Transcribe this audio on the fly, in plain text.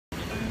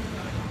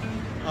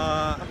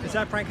Is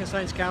that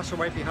Frankenstein's castle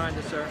right behind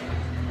us there?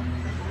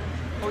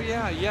 Oh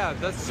yeah, yeah.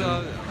 That's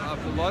a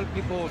lot of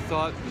people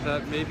thought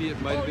that maybe it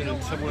might have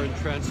been somewhere in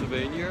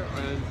Transylvania,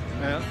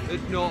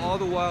 and no, all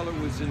the while it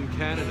was in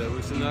Canada. It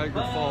was in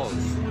Niagara Falls,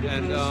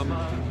 and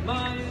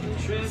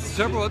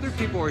several other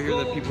people are here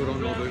that people don't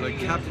know. They're like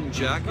Captain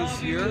Jack is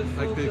here.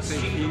 Like they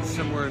think he's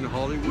somewhere in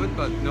Hollywood,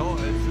 but no,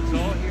 it's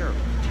all here.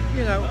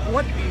 You know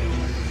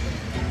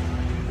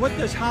what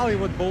does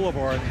Hollywood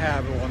Boulevard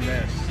have on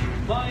this?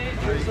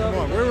 Come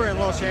on, we were in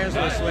Los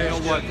Angeles last year. You know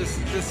what? This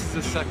is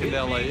the second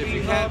LA. If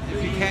you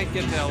can't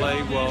get to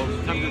LA, well,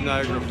 come to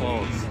Niagara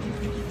Falls.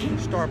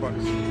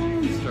 Starbucks.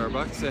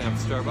 Starbucks. They have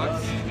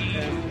Starbucks.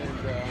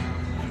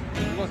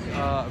 And look,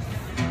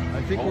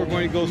 I think we're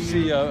going to go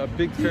see a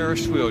big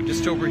Ferris wheel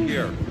just over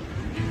here.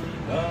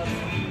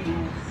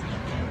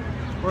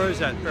 Where is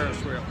that Ferris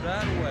wheel?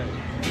 That way.